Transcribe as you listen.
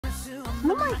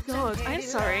Oh my god, I'm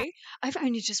sorry. I've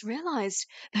only just realised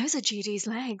those are GD's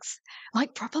legs.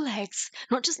 Like proper legs.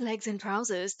 Not just legs in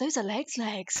trousers. Those are legs.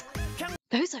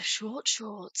 Those are short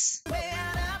shorts.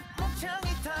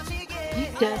 You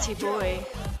dirty boy.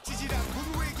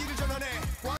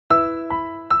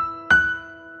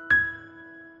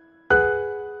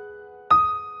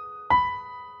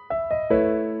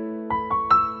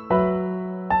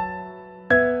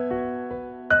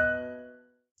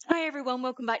 Hi everyone,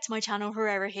 welcome back to my channel.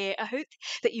 Herrera here. I hope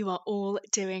that you are all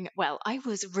doing well. I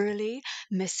was really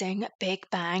missing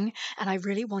Bigbang and I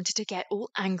really wanted to get all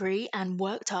angry and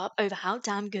worked up over how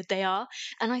damn good they are.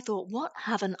 And I thought, what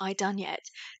haven't I done yet?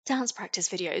 Dance practice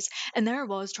videos. And there I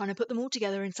was trying to put them all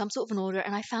together in some sort of an order,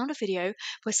 and I found a video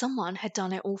where someone had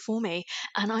done it all for me.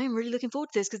 And I am really looking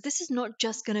forward to this because this is not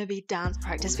just going to be dance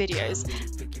practice videos.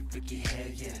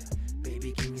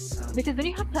 Because when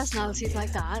you have personalities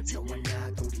like that,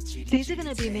 these are going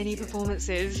to be mini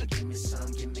performances,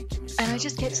 and I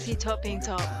just get to see T.O.P being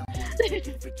T.O.P.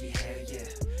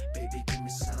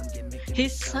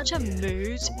 He's such a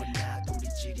mood.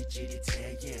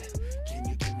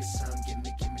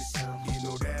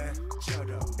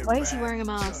 Why is he wearing a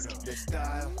mask?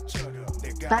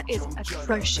 That is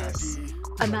atrocious.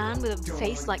 A man with a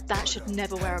face like that should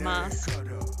never wear a mask.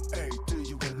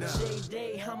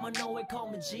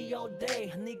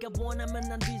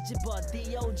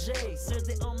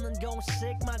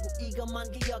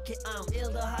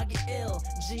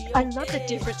 I love the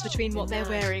difference between what they're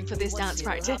wearing for this dance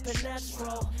practice.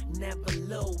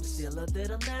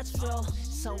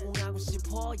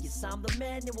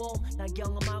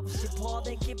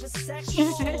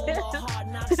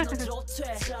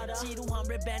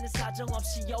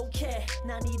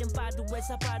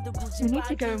 We need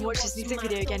to go and watch this music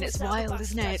video again. It's wild,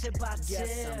 isn't it?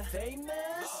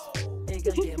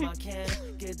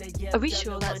 Are we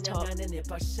sure that's T.O.P?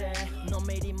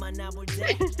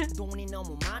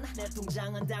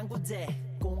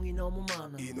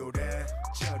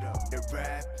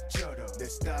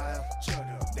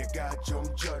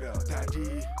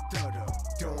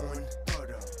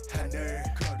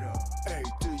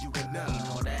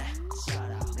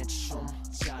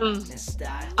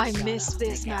 I miss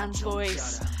this man's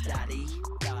voice.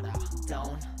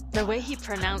 The way he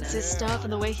pronounces stuff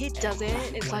and the way he does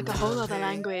it, it's like a whole other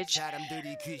language.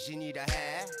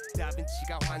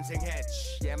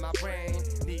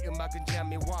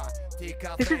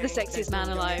 This is the sexiest man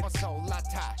alive.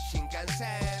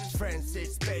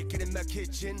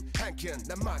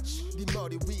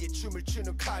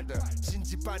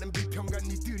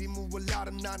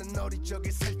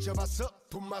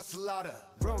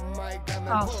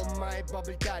 Oh.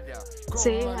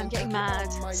 See, I'm getting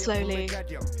mad, slowly.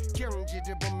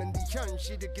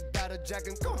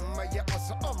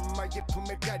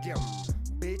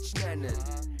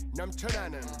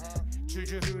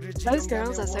 Those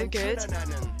girls are so good.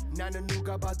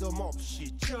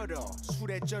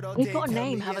 They've got a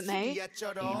name, haven't they?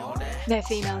 They're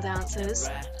female dancers.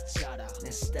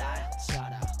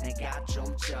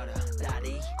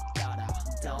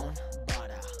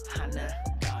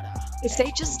 If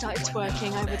they just started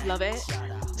twerking, I would love it.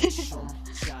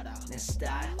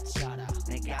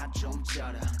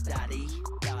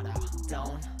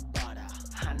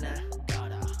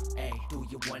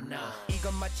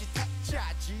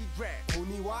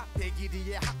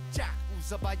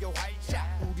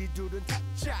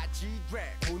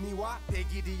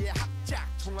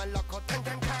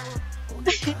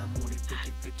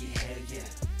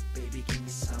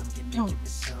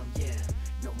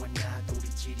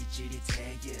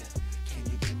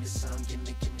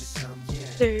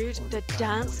 Dude, the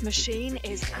dance machine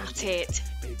is at it.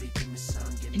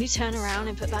 Can you turn around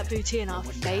and put that booty in our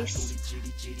face?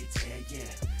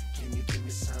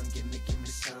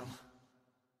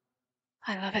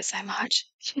 I love it so much.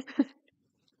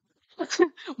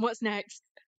 What's next?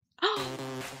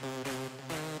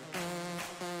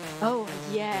 Oh,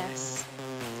 yes.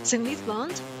 Seungri's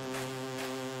blonde?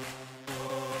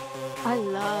 I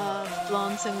love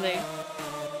blonde Seungri.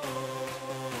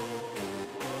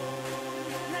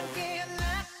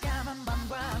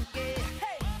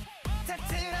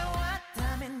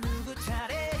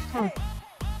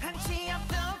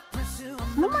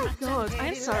 Oh my god,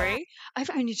 I'm sorry.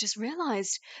 I've only just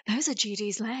realised those are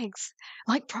GD's legs.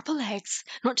 Like proper legs.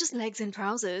 Not just legs in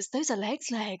trousers. Those are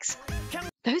legs.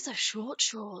 Those are short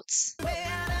shorts.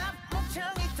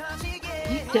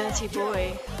 You dirty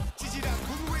boy.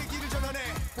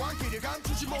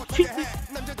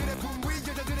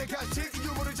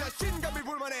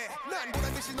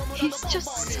 He's just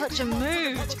such a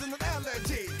mood.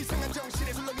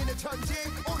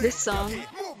 This song,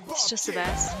 it's just the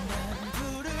best.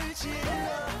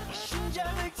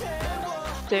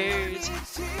 Dude.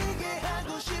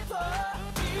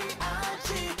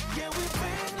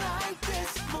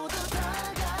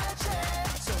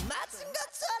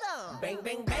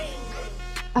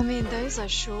 I mean, those are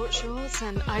short shorts,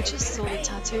 and I just saw the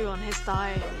tattoo on his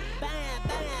thigh.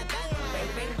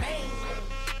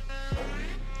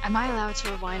 Am I allowed to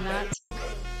rewind that?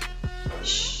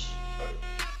 Shh.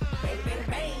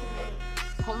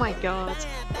 Oh my god.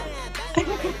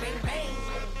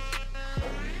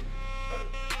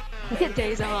 Look at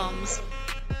Day's arms.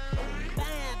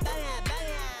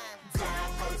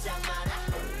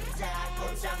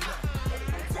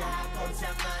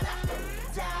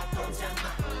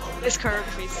 This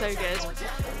choreography is so good.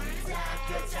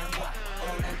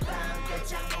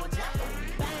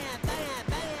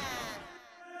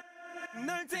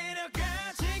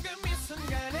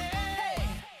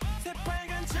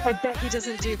 I bet he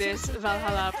doesn't do this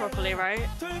Valhalla properly, right?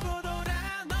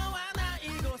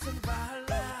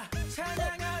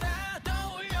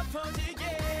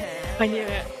 I knew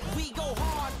it.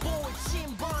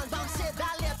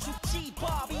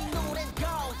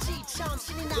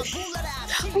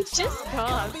 I just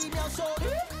can't.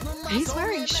 He's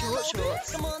wearing short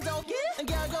shorts.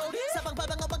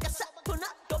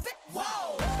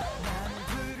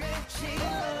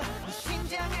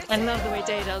 I love the way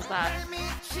Day does that.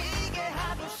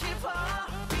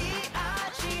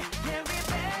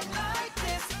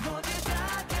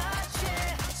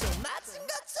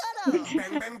 He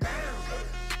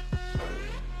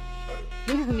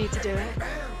doesn't need to do it.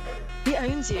 He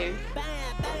owns you.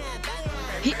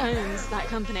 He owns that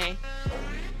company.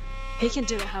 He can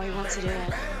do it how he wants to do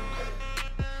it.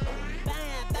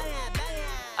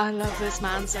 I love this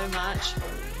man so much.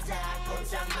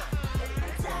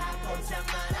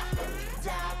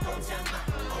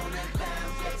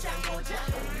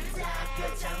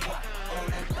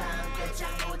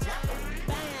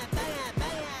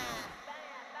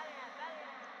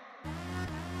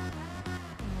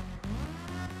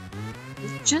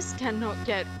 Just cannot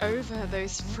get over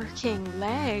those freaking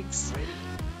legs.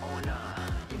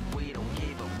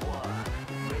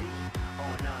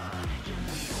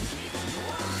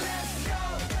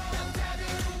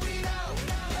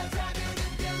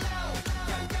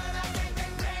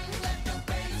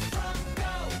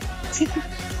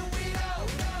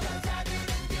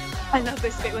 I love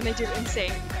this bit when they do it in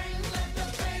sync.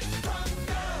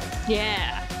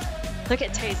 Yeah. Look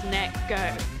at Tay's neck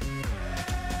go.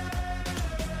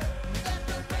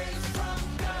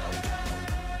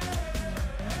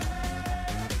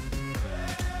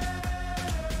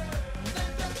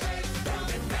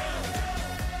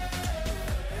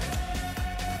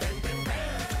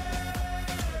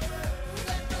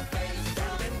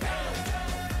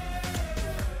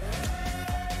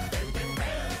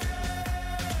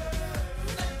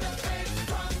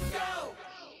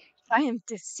 I am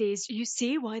deceased. You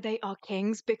see why they are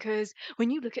kings? Because when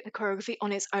you look at the choreography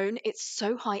on its own, it's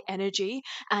so high energy,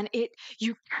 and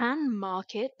you can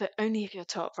mark it, but only if you're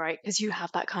top, right? Because you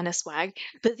have that kind of swag.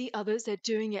 But the others, they're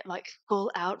doing it like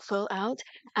full out, full out.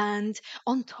 And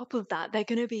on top of that, they're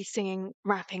going to be singing,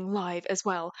 rapping live as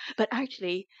well. But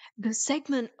actually, the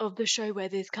segment of the show where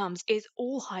this comes is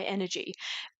all high energy.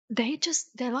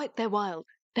 They're wild.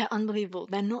 They're unbelievable.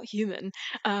 They're not human.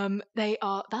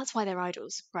 That's why they're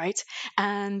idols, right?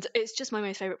 And it's just my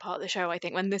most favorite part of the show, I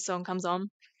think, when this song comes on.